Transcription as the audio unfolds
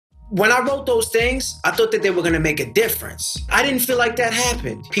when I wrote those things, I thought that they were going to make a difference. I didn't feel like that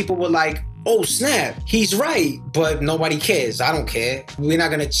happened. People were like, oh, snap, he's right, but nobody cares. I don't care. We're not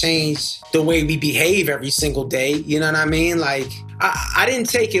going to change the way we behave every single day. You know what I mean? Like, I didn't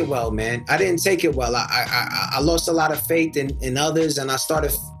take it well, man. I didn't take it well. I lost a lot of faith in others, and I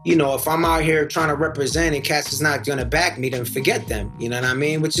started, you know, if I'm out here trying to represent and cats is not going to back me, then forget them. You know what I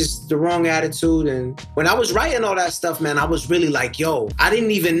mean? Which is the wrong attitude. And when I was writing all that stuff, man, I was really like, yo, I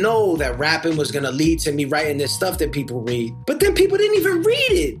didn't even know that rapping was going to lead to me writing this stuff that people read. But then people didn't even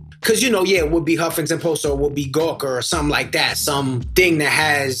read it. Because, you know, yeah, it would be Huffington Post or it would be Gawker or something like that. Some thing that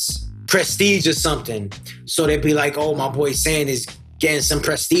has prestige or something. So they'd be like, oh, my boy Sand is getting some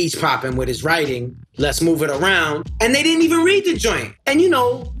prestige popping with his writing. Let's move it around. And they didn't even read the joint. And, you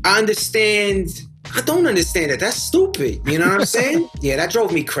know, I don't understand it. That's stupid. You know what I'm saying? Yeah, that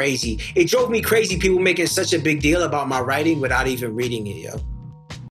drove me crazy. It drove me crazy, people making such a big deal about my writing without even reading it, yo.